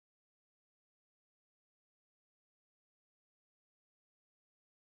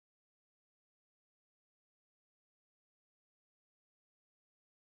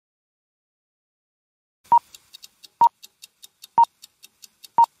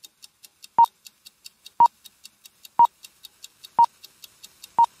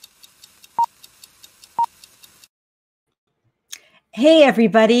Hey,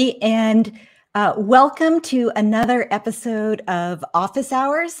 everybody, and welcome to another episode of Office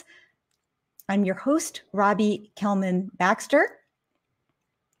Hours. I'm your host, Robbie Kelman Baxter.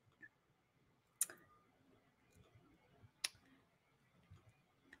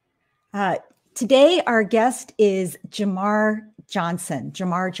 Today, our guest is Jamar John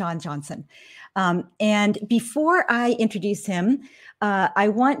Johnson. And before I introduce him, I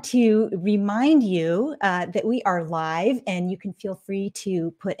want to remind you that we are live, and you can feel free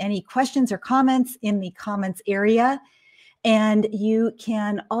to put any questions or comments in the comments area. And you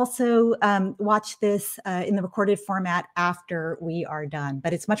can also watch this in the recorded format after we are done.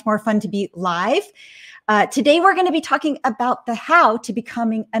 But it's much more fun to be live. Today, we're going to be talking about the how to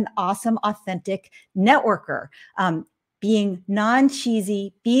becoming an awesome, authentic networker. Being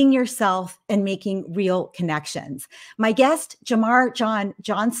non-cheesy, being yourself, and making real connections. My guest, Jamar John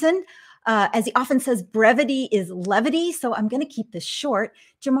Johnson, as he often says, brevity is levity, so I'm going to keep this short.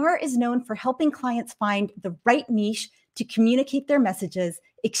 Jamar is known for helping clients find the right niche to communicate their messages,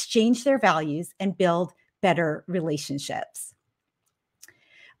 exchange their values, and build better relationships.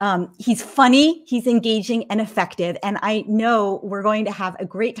 He's funny, he's engaging, and effective, and I know we're going to have a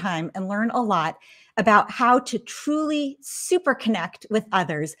great time and learn a lot about how to truly super connect with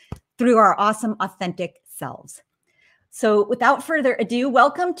others through our awesome, authentic selves. So without further ado,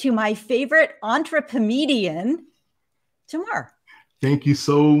 welcome to my favorite entrepreneur, Jamar. Thank you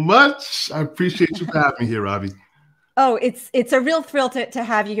so much. I appreciate you for having me here, Robbie. Oh, it's a real thrill to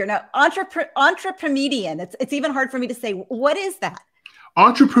have you here. Now, entrepreneur, it's even hard for me to say. What is that?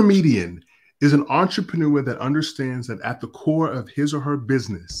 Entrepreneur is an entrepreneur that understands that at the core of his or her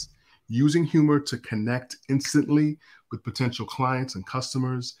business, using humor to connect instantly with potential clients and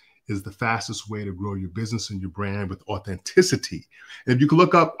customers is the fastest way to grow your business and your brand with authenticity. And if you can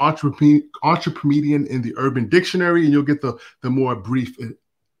look up entrepreneur in the Urban Dictionary, and you'll get the more brief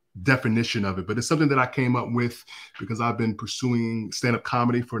definition of it. But it's something that I came up with because I've been pursuing stand-up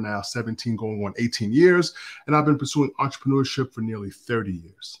comedy for now 17 going on 18 years. And I've been pursuing entrepreneurship for nearly 30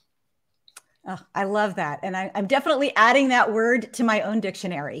 years. Oh, I love that. And I'm definitely adding that word to my own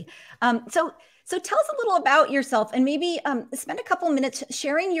dictionary. So tell us a little about yourself, and maybe spend a couple minutes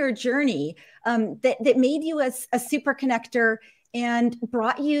sharing your journey that made you a super connector and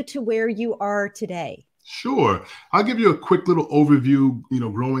brought you to where you are today. Sure. I'll give you a quick little overview.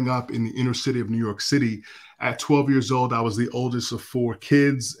 Growing up in the inner city of New York City, at 12 years old, I was the oldest of 4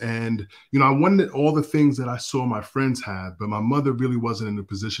 kids. And, I wanted all the things that I saw my friends have, but my mother really wasn't in a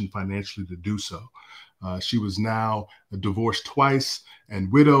position financially to do so. She was now divorced twice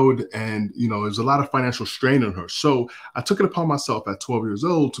and widowed, and, there's a lot of financial strain on her. So I took it upon myself at 12 years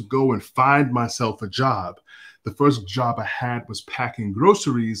old to go and find myself a job. The first job I had was packing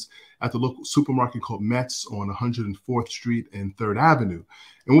groceries at the local supermarket called Metz on 104th Street and 3rd Avenue.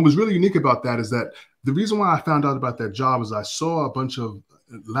 And what was really unique about that is that the reason why I found out about that job is I saw a bunch of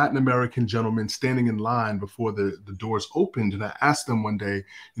Latin American gentlemen standing in line before the doors opened. And I asked them one day,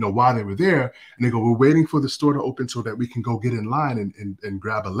 why they were there. And they go, we're waiting for the store to open so that we can go get in line and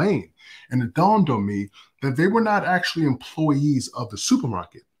grab a lane. And it dawned on me that they were not actually employees of the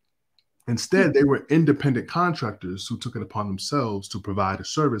supermarket. Instead, they were independent contractors who took it upon themselves to provide a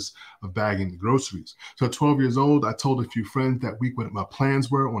service of bagging the groceries. So at 12 years old, I told a few friends that week what my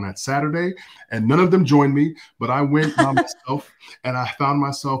plans were on that Saturday, and none of them joined me, but I went by myself, and I found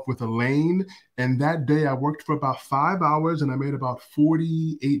myself with a lane. And that day I worked for about 5 hours, and I made about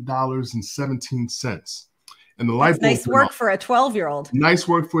 $48.17. And the life nice work for a 12-year-old. Nice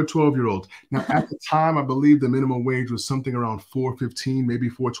work for a 12-year-old. Now, at the time, I believe the minimum wage was something around $4.15, maybe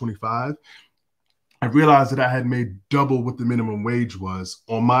 $4.25. I realized that I had made double what the minimum wage was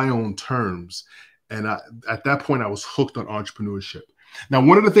on my own terms. And at that point, I was hooked on entrepreneurship. Now,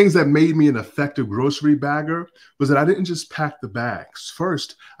 one of the things that made me an effective grocery bagger was that I didn't just pack the bags.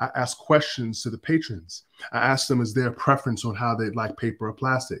 First, I asked questions to the patrons. I asked them, is there a preference on how they'd like paper or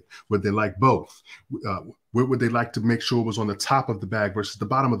plastic? Would they like both? What would they like to make sure was on the top of the bag versus the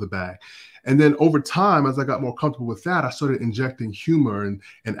bottom of the bag? And then over time, as I got more comfortable with that, I started injecting humor and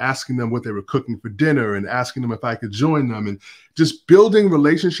asking them what they were cooking for dinner and asking them if I could join them and just building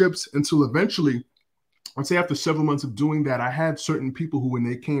relationships until eventually, I'd say after several months of doing that, I had certain people who, when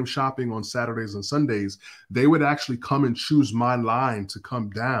they came shopping on Saturdays and Sundays, they would actually come and choose my line to come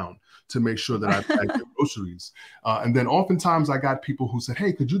down to make sure that I packed their groceries. And then oftentimes I got people who said,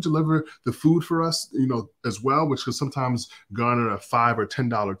 hey, could you deliver the food for us, as well, which could sometimes garner a $5 or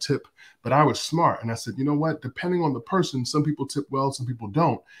 $10 tip. But I was smart. And I said, you know what, depending on the person, some people tip well, some people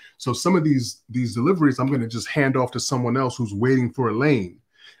don't. So some of these deliveries, I'm going to just hand off to someone else who's waiting for a lane.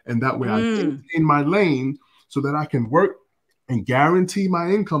 And that way I maintain my lane so that I can work and guarantee my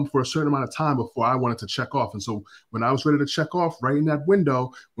income for a certain amount of time before I wanted to check off. And so when I was ready to check off, right in that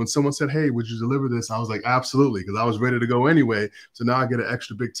window, when someone said, "Hey, would you deliver this?" I was like, absolutely, because I was ready to go anyway. So now I get an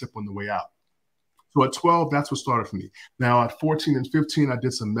extra big tip on the way out. So at 12, that's what started for me. Now at 14 and 15, I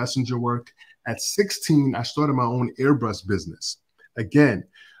did some messenger work. At 16, I started my own airbrush business. Again,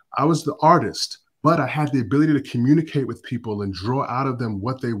 I was the artist, but I had the ability to communicate with people and draw out of them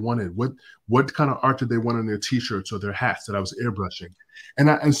what they wanted, what kind of art did they want on their t-shirts or their hats that I was airbrushing.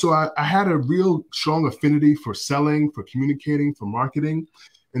 And so I had a real strong affinity for selling, for communicating, for marketing.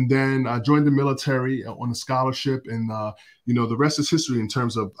 And then I joined the military on a scholarship, and the rest is history in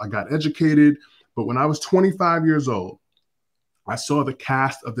terms of I got educated. But when I was 25 years old, I saw the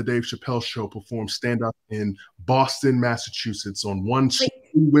cast of the Dave Chappelle Show perform stand-up in Boston, Massachusetts on one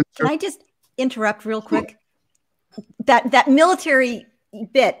winter. Can I just interrupt real quick? Sure. That military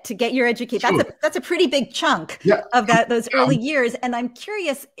bit to get your education, sure. That's a pretty big chunk of those early years. And I'm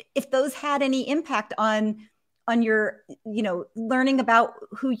curious if those had any impact on your, learning about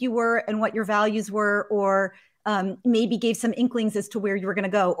who you were and what your values were, or maybe gave some inklings as to where you were going to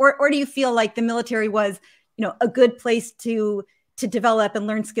go, or do you feel like the military was, a good place to develop and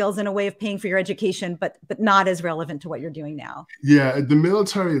learn skills in a way of paying for your education, but not as relevant to what you're doing now? Yeah, the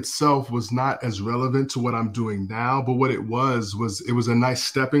military itself was not as relevant to what I'm doing now, but what it was a nice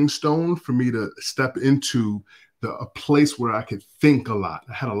stepping stone for me to step into a place where I could think a lot.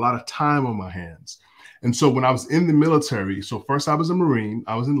 I had a lot of time on my hands. And so when I was in the military, so first I was a Marine,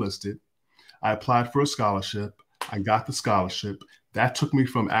 I was enlisted. I applied for a scholarship. I got the scholarship. That took me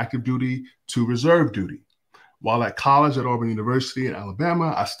from active duty to reserve duty. While at college at Auburn University in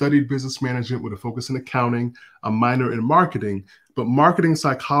Alabama, I studied business management with a focus in accounting, a minor in marketing, but marketing and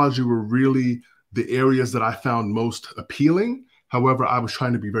psychology were really the areas that I found most appealing. However, I was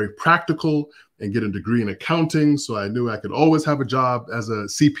trying to be very practical and get a degree in accounting, so I knew I could always have a job as a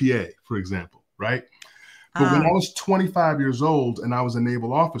CPA, for example, right? But when I was 25 years old and I was a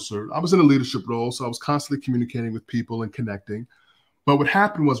naval officer, I was in a leadership role, so I was constantly communicating with people and connecting. But what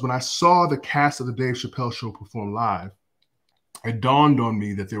happened was when I saw the cast of the Dave Chappelle Show perform live, it dawned on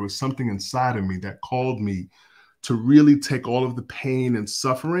me that there was something inside of me that called me to really take all of the pain and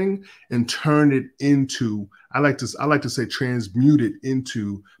suffering and turn it into, I like to say, transmute it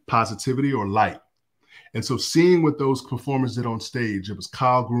into positivity or light. And so seeing what those performers did on stage, it was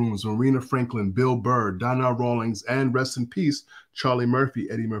Kyle Grooms, Marina Franklin, Bill Burr, Donnell Rawlings, and rest in peace, Charlie Murphy,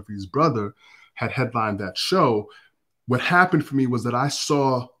 Eddie Murphy's brother, had headlined that show. What happened for me was that I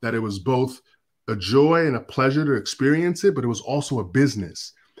saw that it was both a joy and a pleasure to experience it, but it was also a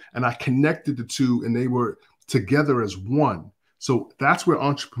business. And I connected the two, and they were together as one. So that's where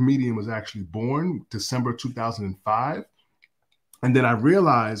Entrepreneur was actually born, December 2005. And then I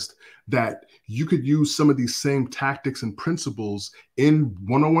realized that you could use some of these same tactics and principles in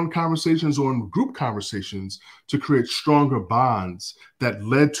one-on-one conversations or in group conversations to create stronger bonds that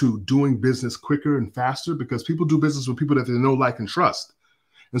led to doing business quicker and faster, because people do business with people that they know, like, and trust.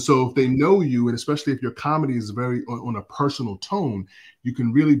 And so if they know you, and especially if your comedy is very on a personal tone, you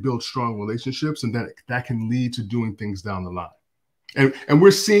can really build strong relationships, and that can lead to doing things down the line. And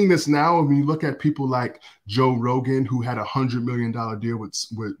we're seeing this now when you look at people like Joe Rogan, who had $100 million deal with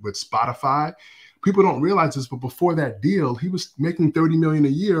Spotify. People don't realize this, but before that deal, he was making $30 million a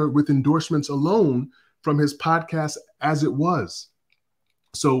year with endorsements alone from his podcast as it was.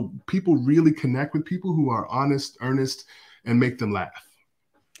 So people really connect with people who are honest, earnest, and make them laugh.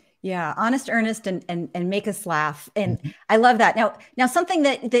 Yeah, honest, earnest, and make us laugh. And I love that. Now something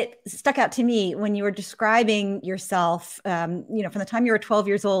that stuck out to me when you were describing yourself, from the time you were 12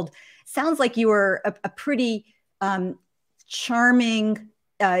 years old, sounds like you were a pretty charming,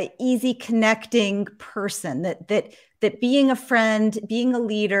 easy connecting person. That being a friend, being a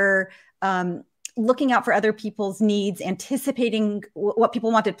leader, looking out for other people's needs, anticipating what people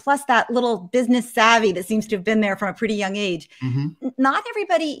wanted, plus that little business savvy that seems to have been there from a pretty young age. Mm-hmm. Not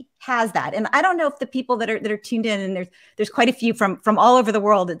everybody has that. And I don't know if the people that are tuned in, and there's quite a few from all over the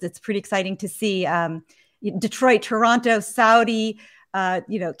world. It's pretty exciting to see Detroit, Toronto, Saudi,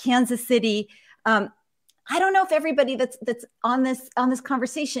 Kansas City. I don't know if everybody that's on this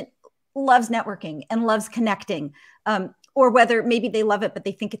conversation loves networking and loves connecting. Or whether maybe they love it, but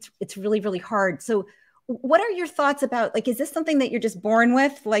they think it's really, really hard. So what are your thoughts about, is this something that you're just born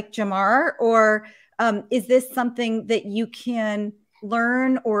with, like Jamar, or is this something that you can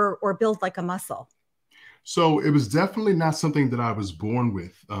learn or build like a muscle? So it was definitely not something that I was born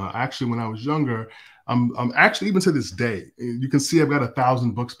with. Actually, when I was younger, I'm actually, even to this day, you can see I've got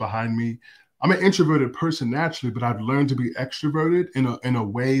 1,000 books behind me. I'm an introverted person naturally, but I've learned to be extroverted in a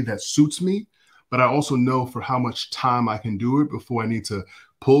way that suits me. but I also know for how much time I can do it before I need to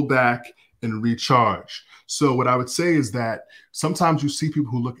pull back and recharge. So what I would say is that sometimes you see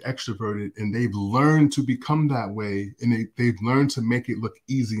people who look extroverted and they've learned to become that way, and they've learned to make it look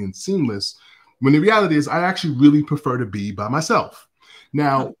easy and seamless, when the reality is I actually really prefer to be by myself.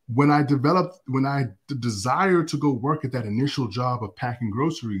 Now, when I the desire to go work at that initial job of packing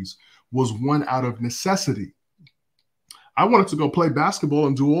groceries was one out of necessity. I wanted to go play basketball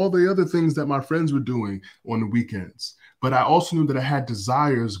and do all the other things that my friends were doing on the weekends. But I also knew that I had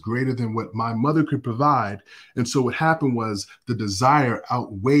desires greater than what my mother could provide. And so what happened was the desire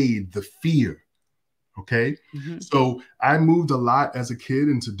outweighed the fear. Okay. Mm-hmm. So I moved a lot as a kid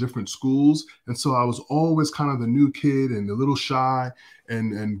into different schools. And so I was always kind of the new kid and a little shy,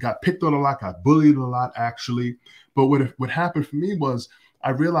 and got picked on a lot, got bullied a lot, actually. But what happened for me was I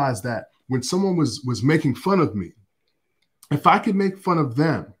realized that when someone was making fun of me, if I could make fun of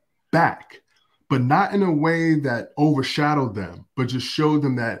them back, but not in a way that overshadowed them, but just showed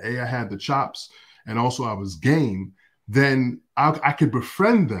them that, A, I had the chops and also I was game, then I could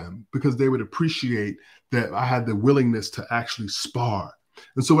befriend them because they would appreciate that I had the willingness to actually spar.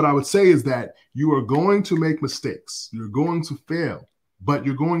 And so what I would say is that you are going to make mistakes. You're going to fail, but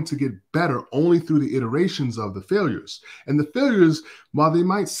you're going to get better only through the iterations of the failures. And the failures, while they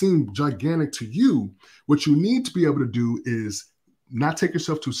might seem gigantic to you, what you need to be able to do is not take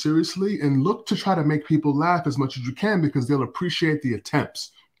yourself too seriously and look to try to make people laugh as much as you can, because they'll appreciate the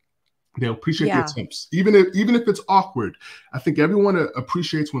attempts. They'll appreciate the attempts, even if it's awkward. I think everyone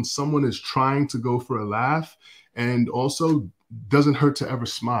appreciates when someone is trying to go for a laugh, and also doesn't hurt to ever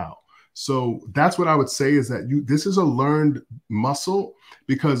smile. So that's what I would say, is that this is a learned muscle,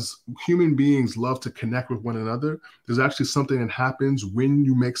 because human beings love to connect with one another. There's actually something that happens when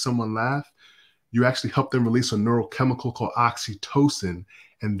you make someone laugh. You actually help them release a neurochemical called oxytocin.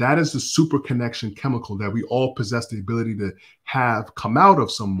 And that is the super connection chemical that we all possess the ability to have come out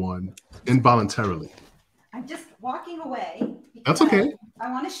of someone involuntarily. I'm just walking away. That's okay.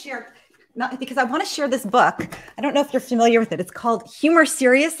 I want to share, because I want to share this book. I don't know if you're familiar with it. It's called Humor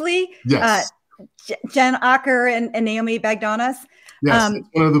Seriously. Yes. Jen Acker and Naomi Bagdonas. Yes, it's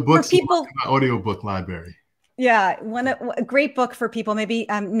one of the books in my audiobook library. Yeah, a great book for people. Maybe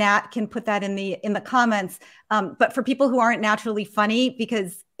Nat can put that in the comments. But for people who aren't naturally funny,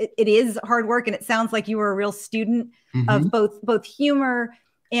 because it is hard work, and it sounds like you were a real student of both humor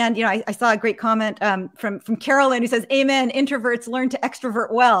and, I saw a great comment from Carolyn, who says, "Amen. Introverts learn to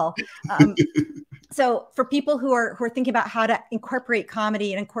extrovert well." So for people who are thinking about how to incorporate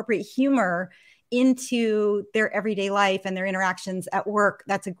comedy and incorporate humor into their everyday life and their interactions at work,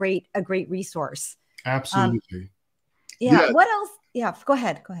 that's a great resource. Absolutely. Yeah. What else? Yeah. Go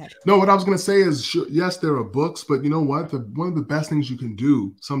ahead. No, what I was going to say is, yes, there are books, but you know what? One of the best things you can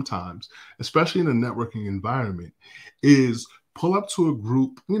do sometimes, especially in a networking environment, is pull up to a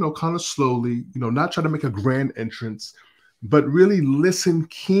group, kind of slowly, not try to make a grand entrance, but really listen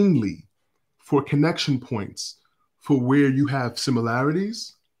keenly for connection points, for where you have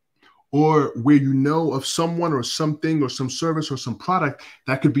similarities, or where you know of someone or something or some service or some product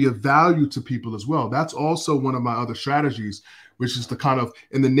that could be of value to people as well. That's also one of my other strategies, which is to kind of,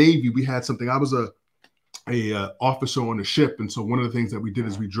 in the Navy, we had something. I was a officer on a ship. And so one of the things that we did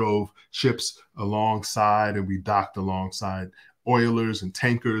is we drove ships alongside, and we docked alongside oilers and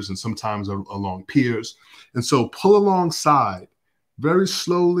tankers, and sometimes along piers. And so pull alongside very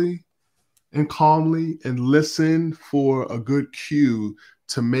slowly and calmly and listen for a good cue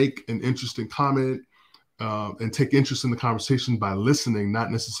to make an interesting comment, and take interest in the conversation by listening, not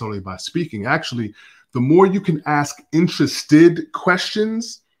necessarily by speaking. Actually, the more you can ask interested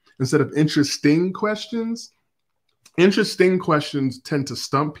questions instead of interesting questions tend to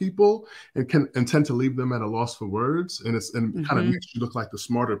stump people and tend to leave them at a loss for words, and kind of makes you look like the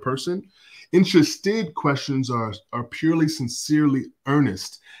smarter person. Interested questions are purely sincerely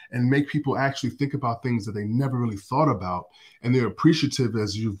earnest and make people actually think about things that they never really thought about, and they're appreciative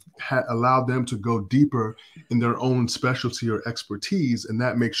as you've allowed them to go deeper in their own specialty or expertise, and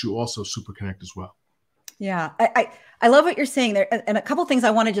that makes you also super connect as well. Yeah, I love what you're saying there, and a couple of things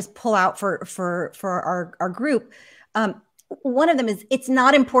I want to just pull out for our group. One of them is, it's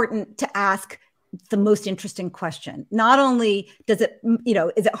not important to ask the most interesting question. Not only does it,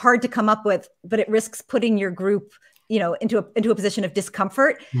 is it hard to come up with, but it risks putting your group, into a position of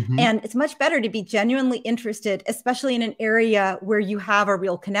discomfort. And it's much better to be genuinely interested, especially in an area where you have a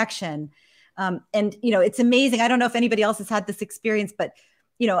real connection. And, it's amazing. I don't know if anybody else has had this experience, but,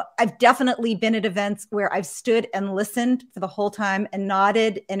 I've definitely been at events where I've stood and listened for the whole time and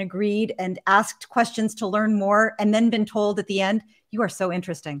nodded and agreed and asked questions to learn more, and then been told at the end, "You are so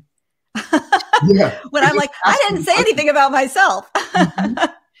interesting." Yeah. When I'm like, I didn't say anything about myself.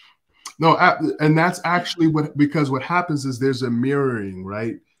 No, and that's actually because what happens is there's a mirroring,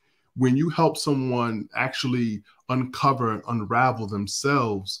 right? When you help someone actually uncover and unravel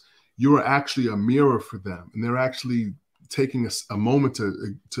themselves, you're actually a mirror for them. And they're actually taking a moment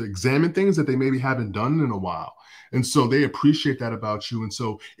to examine things that they maybe haven't done in a while. And so they appreciate that about you. And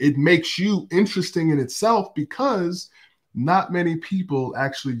so it makes you interesting in itself, because not many people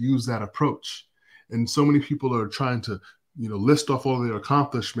actually use that approach. And so many people are trying to, list off all their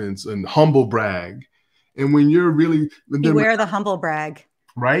accomplishments and humble brag. And when you're really beware the humble brag.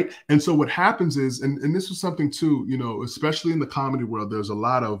 Right. And so what happens is, and this was something too, especially in the comedy world, there's a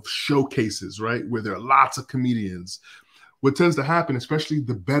lot of showcases, right, where there are lots of comedians. What tends to happen, especially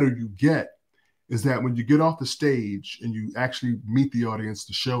the better you get, is that when you get off the stage and you actually meet the audience,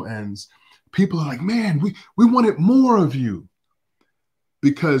 the show ends, people are like, man, we wanted more of you,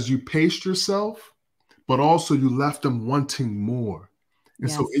 because you paced yourself, but also you left them wanting more. And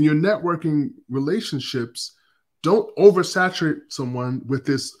Yes. so in your networking relationships, don't oversaturate someone with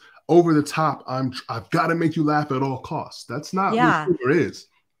this over the top, I've got to make you laugh at all costs. That's not what humor is.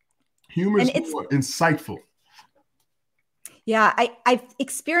 Humor is more insightful. Yeah, I've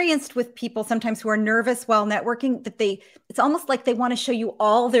experienced with people sometimes who are nervous while networking that it's almost like they want to show you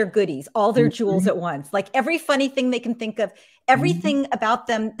all their goodies, all their jewels at once, like every funny thing they can think of, everything about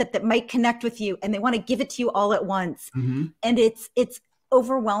them that might connect with you, and they want to give it to you all at once. And it's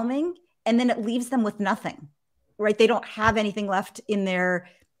overwhelming, and then it leaves them with nothing, right? They don't have anything left in their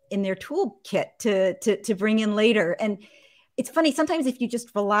toolkit to bring in later. And it's funny, sometimes if you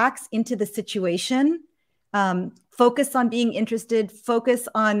just relax into the situation, focus on being interested, focus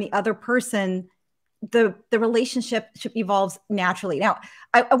on the other person, the relationship evolves naturally. Now,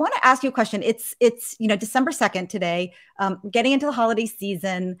 I want to ask you a question. It's December 2nd today, getting into the holiday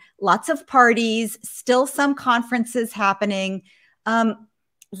season, lots of parties, still some conferences happening,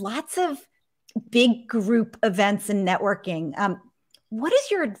 lots of big group events and networking. What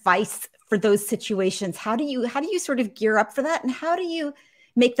is your advice for those situations? How do you sort of gear up for that, and how do you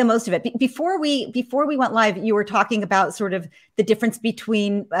make the most of it? Before we went live, you were talking about sort of the difference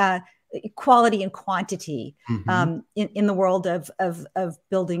between quality and quantity in the world of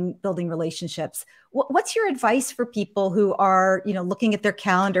building relationships. What's your advice for people who are looking at their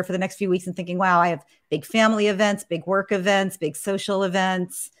calendar for the next few weeks and thinking, wow, I have big family events, big work events, big social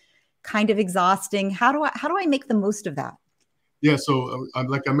events, kind of exhausting. How do I make the most of that? Yeah, so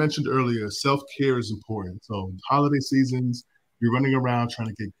like I mentioned earlier, self-care is important. So holiday seasons, you're running around trying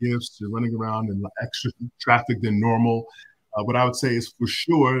to get gifts, you're running around in extra traffic than normal. What I would say is, for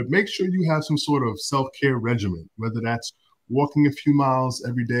sure, make sure you have some sort of self-care regimen, whether that's walking a few miles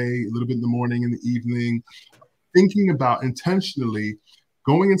every day, a little bit in the morning, in the evening, thinking about intentionally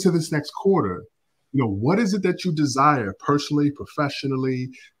going into this next quarter. What is it that you desire personally, professionally,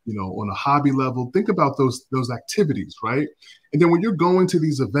 on a hobby level? Think about those activities, right? And then when you're going to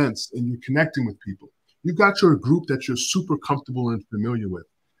these events and you're connecting with people, you've got your group that you're super comfortable and familiar with.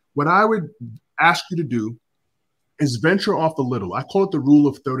 What I would ask you to do is venture off a little. I call it the rule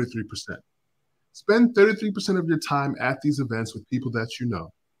of 33%. Spend 33% of your time at these events with people that you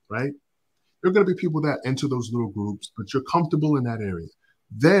know, right? There are going to be people that enter those little groups, but you're comfortable in that area.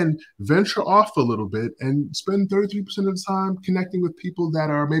 Then venture off a little bit and spend 33% of the time connecting with people that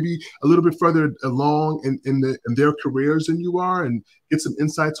are maybe a little bit further along in their careers than you are, and get some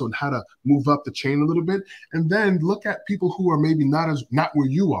insights on how to move up the chain a little bit. And then look at people who are maybe not where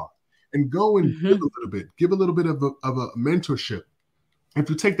you are, and go and give a little bit of a mentorship. If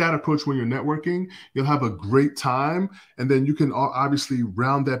you take that approach when you're networking, you'll have a great time. And then you can obviously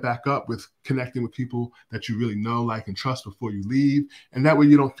round that back up with connecting with people that you really know, like, and trust before you leave. And that way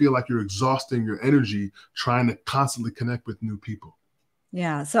you don't feel like you're exhausting your energy trying to constantly connect with new people.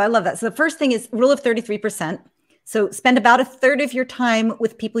 Yeah. So I love that. So the first thing is rule of 33%. So spend about a third of your time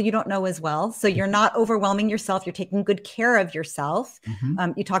with people you don't know as well. So you're not overwhelming yourself. You're taking good care of yourself.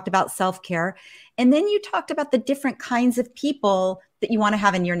 You talked about self-care. And then you talked about the different kinds of people that you want to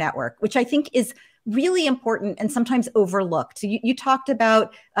have in your network, which I think is really important and sometimes overlooked. So you talked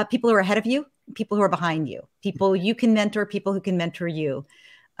about people who are ahead of you, people who are behind you, people you can mentor, people who can mentor you.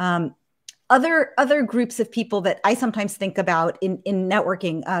 Other groups of people that I sometimes think about in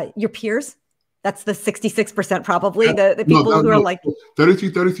networking, your peers. That's the 66% probably, the people who are like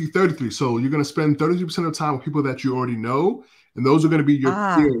 33. So you're going to spend 33% of the time with people that you already know, and those are going to be your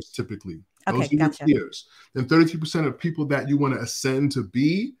peers typically. Those are gotcha. your peers. Then 33% of people that you want to ascend to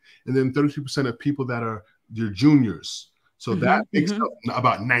be, and then 33% of people that are your juniors. So that makes up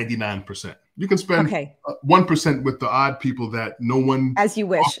about 99%. You can spend 1% with the odd people that no one, as you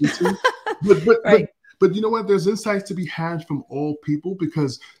wish. But but but Right. but you know what? There's insights to be had from all people,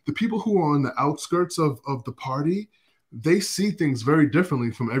 because the people who are on the outskirts of the party, they see things very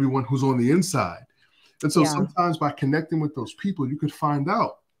differently from everyone who's on the inside. And so Yeah. sometimes by connecting with those people, you could find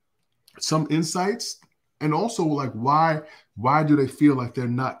out some insights, and also like why do they feel like they're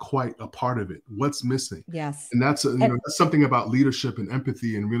not quite a part of it? What's missing? Yes. And that's And that's something about leadership and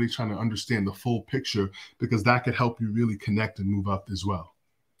empathy, and really trying to understand the full picture, because that could help you really connect and move up as well.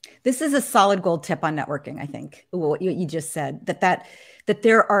 this is a solid gold tip on networking, I think, what you just said, that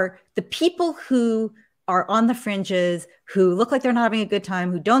there are the people who are on the fringes, who look like they're not having a good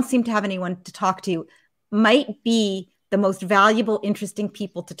time, who don't seem to have anyone to talk to, might be the most valuable, interesting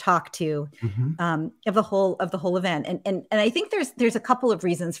people to talk to Mm-hmm. of the whole event. And I think there's a couple of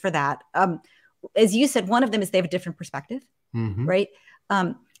reasons for that. As you said, one of them is they have a different perspective, Mm-hmm. right?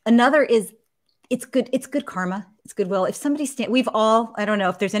 Another is it's good karma. It's goodwill. If somebody we've all, I don't know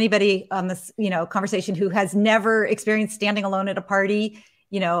if there's anybody on this, conversation who has never experienced standing alone at a party.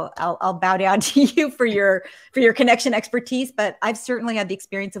 I'll bow down to you for your connection expertise, but I've certainly had the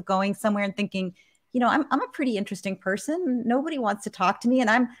experience of going somewhere and thinking, I'm a pretty interesting person. Nobody wants to talk to me, and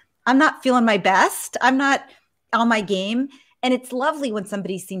I'm not feeling my best. I'm not on my game, and it's lovely when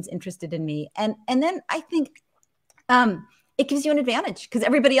somebody seems interested in me. And then I think it gives you an advantage because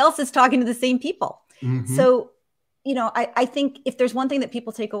everybody else is talking to the same people. Mm-hmm. So, I think if there's one thing that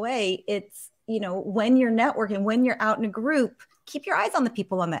people take away, it's, when you're networking, when you're out in a group, keep your eyes on the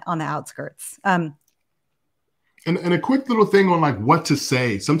people on the outskirts. And a quick little thing on like what to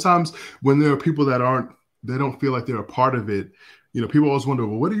say. Sometimes when there are people that they don't feel like they're a part of it, people always wonder,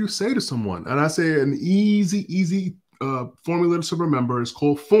 well, what do you say to someone? And I say an easy formula to remember is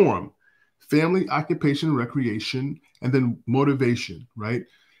called FORM: family, occupation, recreation, and then motivation, right?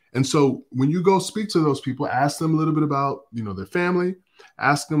 And so when you go speak to those people, ask them a little bit about, their family,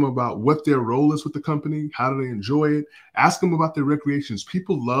 ask them about what their role is with the company, how do they enjoy it, ask them about their recreations.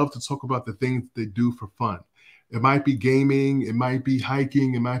 People love to talk about the things they do for fun. It might be gaming, it might be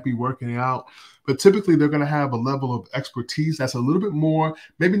hiking, it might be working out, but typically they're going to have a level of expertise that's a little bit more,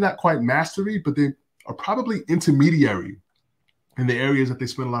 maybe not quite mastery, but they are probably intermediary in the areas that they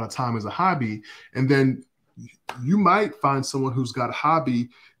spend a lot of time as a hobby. And then you might find someone who's got a hobby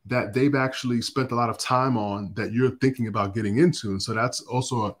that they've actually spent a lot of time on that you're thinking about getting into. And so that's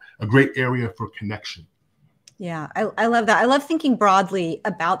also a great area for connection. Yeah, I love that. I love thinking broadly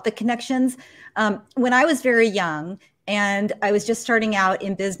about the connections. When I was very young and I was just starting out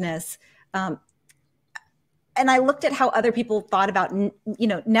in business, and I looked at how other people thought about,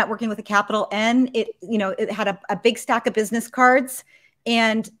 networking with a capital N. It had a big stack of business cards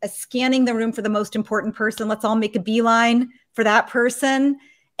and scanning the room for the most important person. Let's all make a beeline for that person.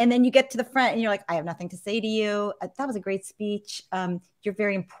 And then you get to the front and you're like, I have nothing to say to you. That was a great speech. You're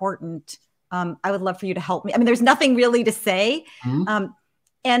very important. I would love for you to help me. I mean, there's nothing really to say. Mm-hmm.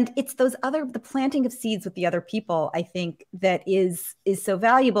 And it's the planting of seeds with the other people, I think, that is so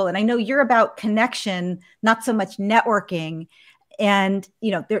valuable. And I know you're about connection, not so much networking. And,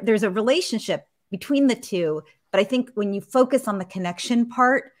 there's a relationship between the two. But I think when you focus on the connection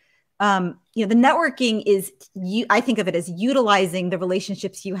part, the networking is, I think of it as utilizing the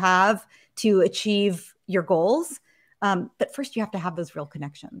relationships you have to achieve your goals. But first you have to have those real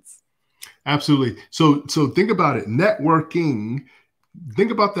connections. Absolutely. So think about it. Networking,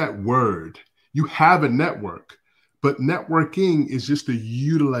 think about that word. You have a network, but networking is just the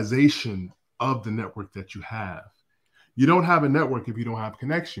utilization of the network that you have. You don't have a network if you don't have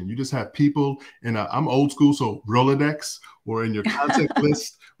connection. You just have people I'm old school, so Rolodex, or in your contact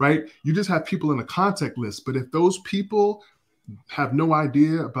list, right? You just have people in a contact list. But if those people have no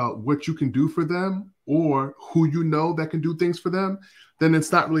idea about what you can do for them or who that can do things for them, then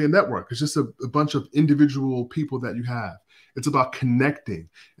it's not really a network. It's just a bunch of individual people that you have. It's about connecting.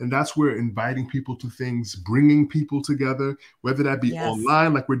 And that's where inviting people to things, bringing people together, whether that be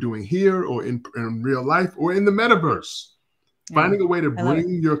online like we're doing here, or in real life, or in the metaverse. Yeah. Finding a way to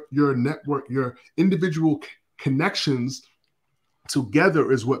bring your network, your individual connections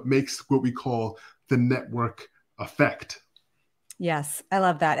together is what makes what we call the network effect. Yes, I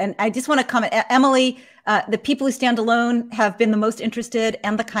love that. And I just want to comment, Emily, the people who stand alone have been the most interested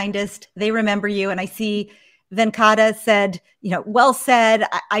and the kindest. They remember you. And I see Venkata said, well said.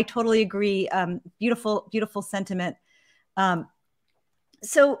 I totally agree. Beautiful, beautiful sentiment.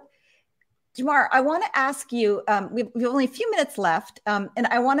 So, Jamar, I want to ask you, we have only a few minutes left. And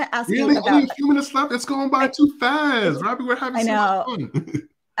I want to ask you about— only a few minutes left? It's going by too fast. Robbie, we're having so much fun.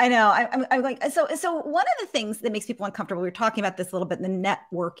 I know. I'm like, so one of the things that makes people uncomfortable, we were talking about this a little bit in the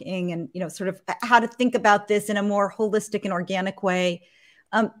networking and, sort of how to think about this in a more holistic and organic way.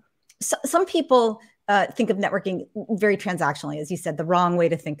 some people think of networking very transactionally, as you said, the wrong way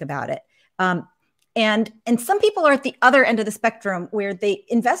to think about it. And some people are at the other end of the spectrum where they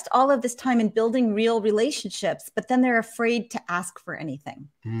invest all of this time in building real relationships, but then they're afraid to ask for anything.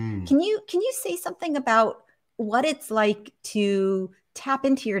 Can you say something about what it's like to tap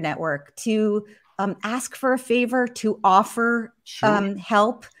into your network, to ask for a favor, to offer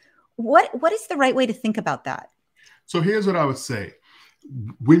help? What is the right way to think about that? So here's what I would say.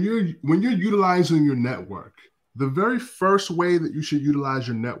 When you're utilizing your network, the very first way that you should utilize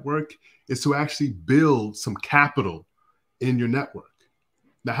your network is to actually build some capital in your network.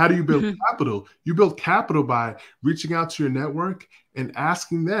 Now, how do you build capital? You build capital by reaching out to your network and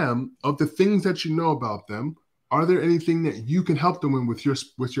asking them of the things that you know about them. Are there anything that you can help them with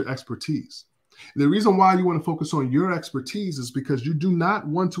your expertise? And the reason why you want to focus on your expertise is because you do not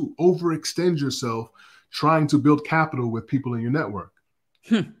want to overextend yourself trying to build capital with people in your network.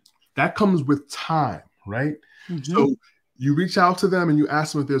 That comes with time, right? So you reach out to them and you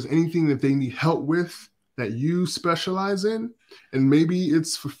ask them if there's anything that they need help with that you specialize in. And maybe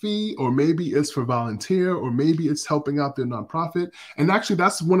it's for fee, or maybe it's for volunteer, or maybe it's helping out their nonprofit. And actually,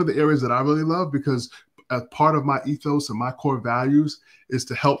 that's one of the areas that I really love, because as part of my ethos and my core values is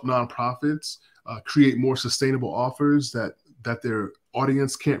to help nonprofits create more sustainable offers that their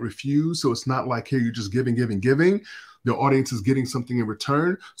audience can't refuse. So it's not like, here, you're just giving. The audience is getting something in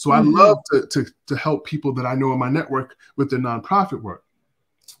return. So I love to help people that I know in my network with their nonprofit work.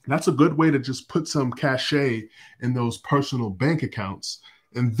 That's a good way to just put some cachet in those personal bank accounts.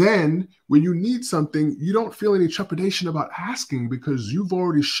 And then when you need something, you don't feel any trepidation about asking, because you've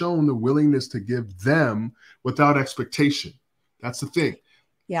already shown the willingness to give them without expectation. That's the thing.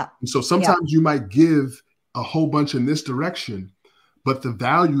 Yeah. And so sometimes you might give a whole bunch in this direction, but the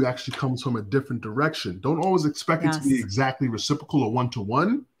value actually comes from a different direction. Don't always expect it to be exactly reciprocal or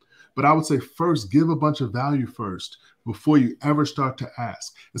one-to-one, but I would say first, give a bunch of value first before you ever start to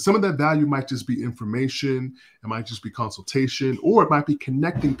ask. And some of that value might just be information, it might just be consultation, or it might be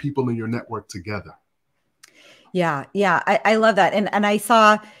connecting people in your network together. Yeah. I love that. And I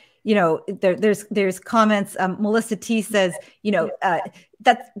saw, there's comments. Melissa T says,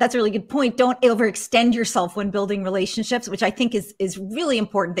 that's a really good point. Don't overextend yourself when building relationships, which I think is really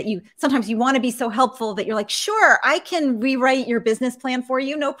important. That sometimes you want to be so helpful that you're like, sure, I can rewrite your business plan for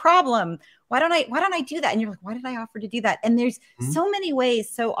you, no problem. Why don't I do that? And you're like, why did I offer to do that? And there's so many ways,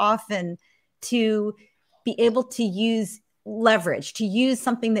 so often, to be able to use leverage, to use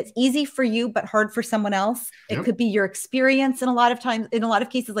something that's easy for you but hard for someone else. It could be your experience. In a lot of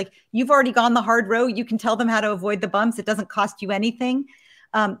cases, like, you've already gone the hard road, you can tell them how to avoid the bumps. It doesn't cost you anything.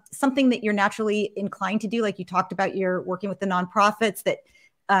 Something that you're naturally inclined to do, like you talked about, you're working with the nonprofits, that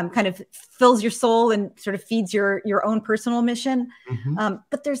kind of fills your soul and sort of feeds your own personal mission.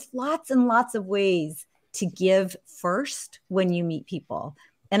 But there's lots and lots of ways to give first when you meet people.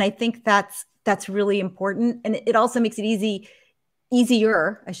 And I think that's really important. And it also makes it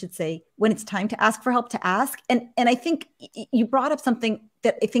easier, I should say, when it's time to ask for help, to ask. And I think you brought up something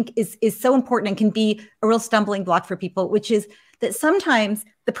that I think is so important and can be a real stumbling block for people, which is that sometimes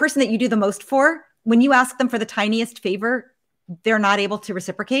the person that you do the most for, when you ask them for the tiniest favor, they're not able to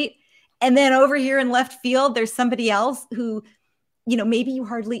reciprocate. And then over here in left field, there's somebody else who, maybe you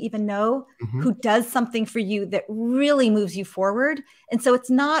hardly even know, who does something for you that really moves you forward. And so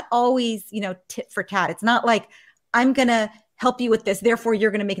it's not always, tit for tat. It's not like, I'm going to help you with this, therefore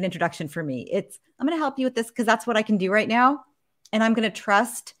you're going to make an introduction for me. It's, I'm going to help you with this because that's what I can do right now. And I'm going to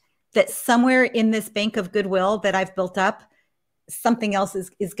trust that somewhere in this bank of goodwill that I've built up, something else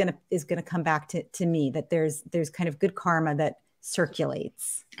is going to come back to me, that there's kind of good karma that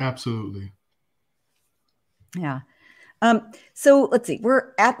circulates. Absolutely. Yeah. So let's see,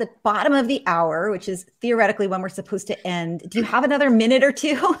 we're at the bottom of the hour, which is theoretically when we're supposed to end. Do you have another minute or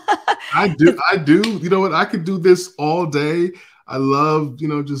two? I do. You know what? I could do this all day. I love,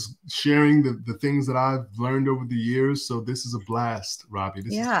 just sharing the things that I've learned over the years. So this is a blast, Robbie.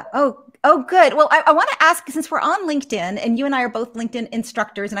 Oh, good. Well, I want to ask, since we're on LinkedIn and you and I are both LinkedIn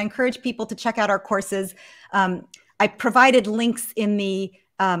instructors, and I encourage people to check out our courses. I provided links in the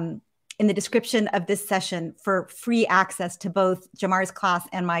description of this session for free access to both Jamar's class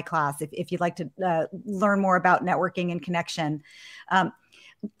and my class, if you'd like to learn more about networking and connection.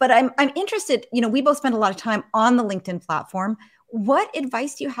 But I'm interested, we both spend a lot of time on the LinkedIn platform. What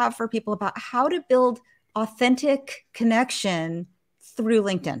advice do you have for people about how to build authentic connection through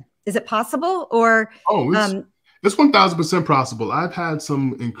LinkedIn? Is it possible? Or it's 1,000% possible. I've had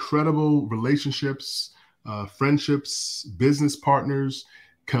some incredible relationships, friendships, business partners,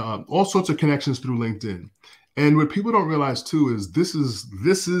 all sorts of connections through LinkedIn. And what people don't realize too is this is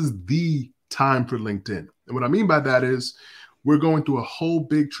the time for LinkedIn. And what I mean by that is we're going through a whole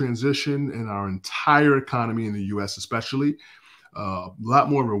big transition in our entire economy in the US, especially a lot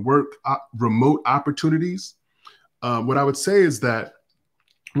more remote opportunities. What I would say is that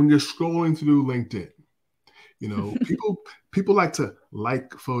when you're scrolling through LinkedIn, you know, people like to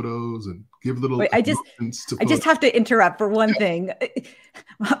like photos and give little. Wait, I just have to interrupt for one thing.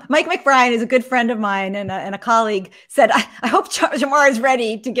 Mike McBrien is a good friend of mine and a colleague. Said, "I hope Jamar is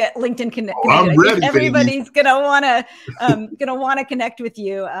ready to get LinkedIn connected. I'm ready. Everybody's gonna wanna connect with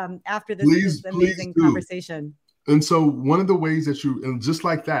you after this amazing conversation." And so one of the ways that and just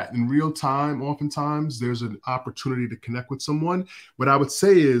like that, in real time, oftentimes there's an opportunity to connect with someone. What I would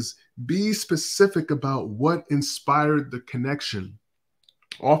say is be specific about what inspired the connection.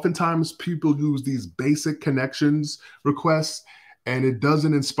 Oftentimes people use these basic connections requests and it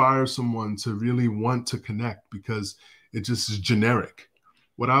doesn't inspire someone to really want to connect because it just is generic.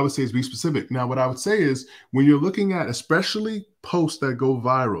 What I would say is be specific. Now, what I would say is when you're looking at especially posts that go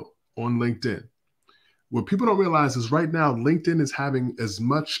viral on LinkedIn, what people don't realize is right now, LinkedIn is having as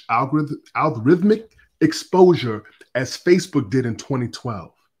much algorithmic exposure as Facebook did in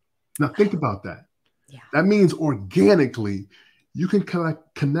 2012. Now, think about that. Yeah. That means organically, you can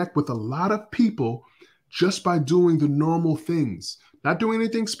connect with a lot of people just by doing the normal things, not doing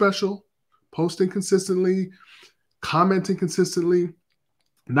anything special, posting consistently, commenting consistently,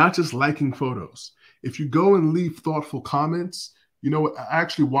 not just liking photos. If you go and leave thoughtful comments, you know, I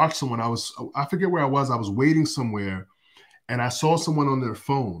actually watched someone, I forget where I was waiting somewhere and I saw someone on their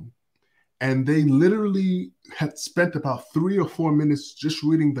phone and they literally had spent about 3 or 4 minutes just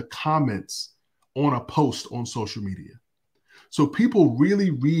reading the comments on a post on social media. So people really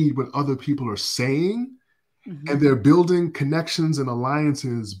read what other people are saying and they're building connections and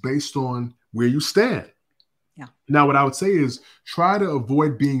alliances based on where you stand. Yeah. Now, what I would say is try to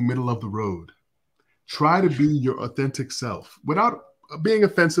avoid being middle of the road. Try to be your authentic self without being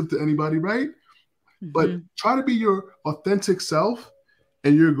offensive to anybody, right? But try to be your authentic self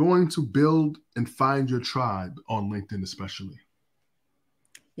and you're going to build and find your tribe on LinkedIn, especially.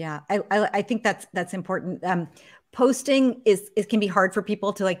 Yeah, I think that's important. Posting it can be hard for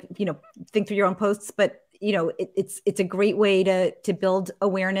people to think through your own posts, but it's a great way to build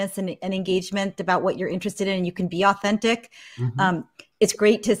awareness and engagement about what you're interested in, and you can be authentic. It's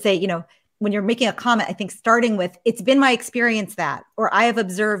great to say, when you're making a comment, I think starting with, it's been my experience that, or I have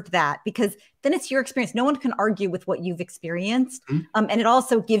observed that, because then it's your experience. No one can argue with what you've experienced. And it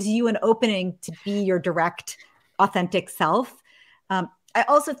also gives you an opening to be your direct, authentic self. I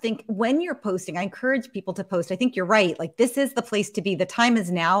also think when you're posting, I encourage people to post. I think you're right. Like, this is the place to be. The time is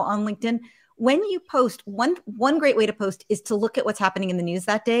now on LinkedIn. When you post, one great way to post is to look at what's happening in the news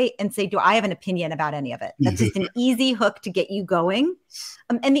that day and say, do I have an opinion about any of it? That's just an easy hook to get you going.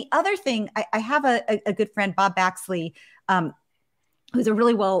 And the other thing, I have a good friend, Bob Baxley, who's a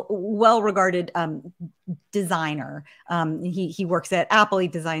really well-regarded designer. He works at Apple. He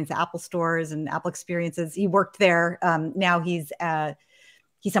designs the Apple stores and Apple experiences. He worked there. Now he's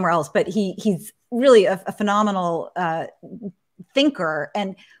somewhere else, but he's really a phenomenal thinker.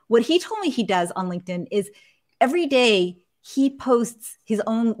 And what he told me he does on LinkedIn is every day he posts his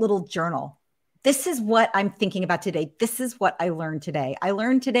own little journal. This is what I'm thinking about today. This is what I learned today. I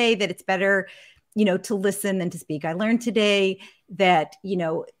learned today that it's better, to listen than to speak. I learned today that,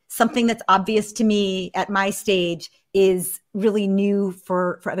 something that's obvious to me at my stage is really new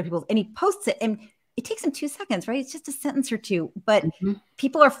for other people. And he posts it and it takes him 2 seconds, right? It's just a sentence or two, but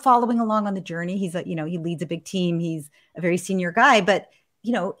people are following along on the journey. He's he leads a big team. He's a very senior guy, but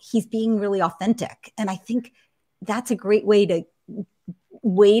he's being really authentic. And I think that's a great way to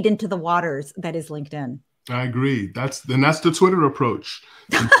wade into the waters that is LinkedIn. I agree. That's the Twitter approach.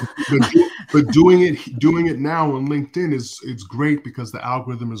 but doing it now on LinkedIn it's great because the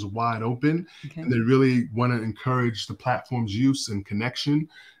algorithm is wide open and they really want to encourage the platform's use and connection.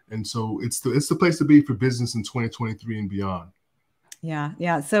 And so it's the place to be for business in 2023 and beyond.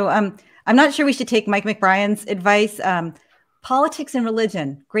 Yeah. So I'm not sure we should take Mike McBrien's advice. Politics and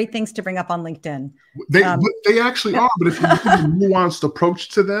religion, great things to bring up on LinkedIn. They actually are, but if you have a nuanced approach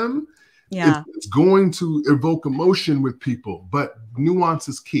to them, it's going to evoke emotion with people. But nuance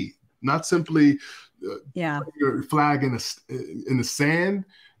is key. Not simply your flag in the sand,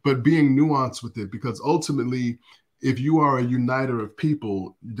 but being nuanced with it. Because ultimately, if you are a uniter of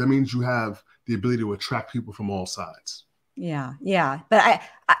people, that means you have the ability to attract people from all sides. Yeah. But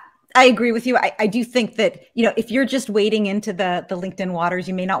I agree with you. I do think that, if you're just wading into the LinkedIn waters,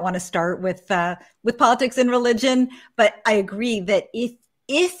 you may not want to start with politics and religion. But I agree that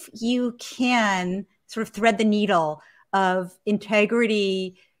if you can sort of thread the needle of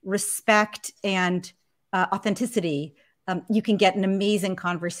integrity, respect, and authenticity, you can get an amazing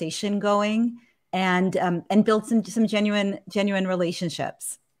conversation going and build some genuine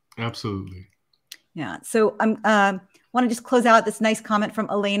relationships. Absolutely. Yeah. So I want to just close out this nice comment from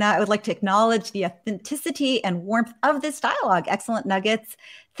Elena. I would like to acknowledge the authenticity and warmth of this dialogue. Excellent nuggets.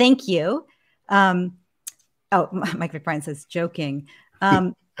 Thank you. Oh, Mike McBride says joking.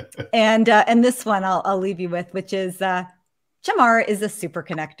 And this one I'll leave you with, which is Jamar is a super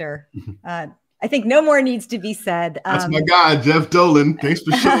connector. I think no more needs to be said. That's my guy, Jeff Dolan. Thanks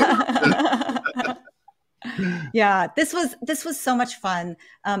for sharing. Yeah, this was so much fun.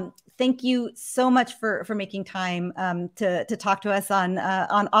 Thank you so much for making time to talk to us on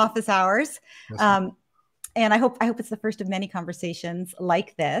office hours. And I hope it's the first of many conversations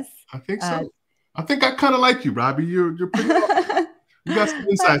like this. I think so. I think I kind of like you, Robbie. You're pretty awesome. You got some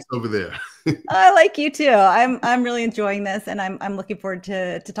insights over there. I like you too. I'm really enjoying this, and I'm looking forward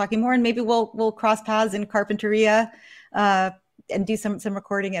to talking more. And maybe we'll cross paths in Carpinteria and do some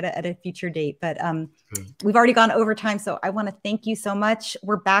recording at a future date. But we've already gone over time, so I want to thank you so much.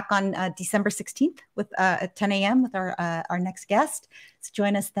 We're back on December 16th with at 10 a.m. with our next guest. So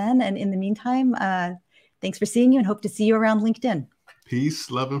join us then. And in the meantime, thanks for seeing you, and hope to see you around LinkedIn.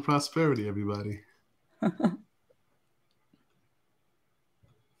 Peace, love, and prosperity, everybody.